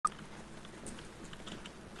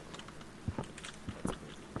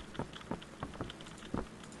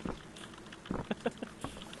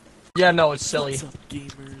Yeah, no, it's silly. What's up,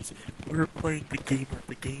 gamers? We're playing the game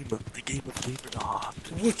of Gamer.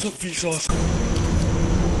 What's up, Vsauce?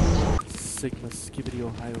 Sigma Skibidi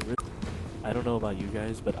Ohio Riz. I don't know about you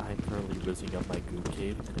guys, but I'm currently rizzing up my goo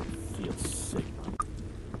cave, and it feels Sigma.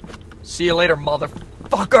 See you later,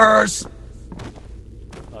 motherfuckers!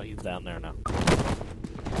 Oh, he's down there now.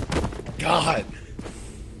 God!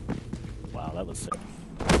 Wow, that was sick.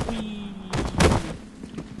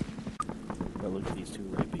 But look at these two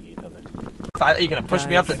raping each other. You're gonna push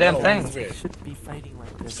me up the damn thing. Shouldn't be fighting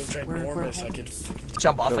like this. So ginormous, I could.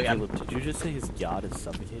 Jump off Bro, again. Caleb, did you just say his yacht is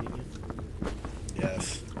suffocating you?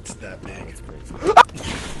 Yes, it's that Oh, big. that's crazy.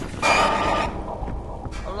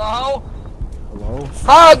 Hello? Hello?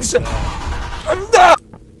 Hugs!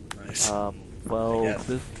 Nice. Well, Yes.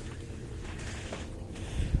 this...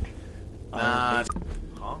 Huh?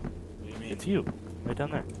 What do you mean? It's you. Right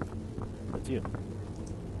down there. That's you.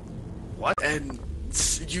 What? And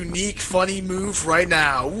unique, funny move right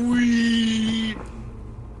now. Wee!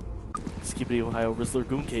 Skibidi Ohio Rizzler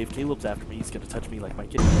Goon Cave. Caleb's after me. He's gonna touch me like my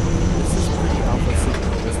kid. This is pretty Alpha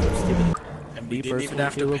Sigma Rizzler Skibidi. And Me we didn't even personally,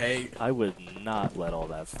 have to Caleb, pay. I would not let all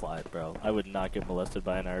that slide, bro. I would not get molested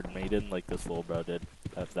by an Iron Maiden like this little bro did.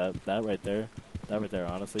 That right there,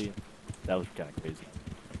 honestly, that was kind of crazy.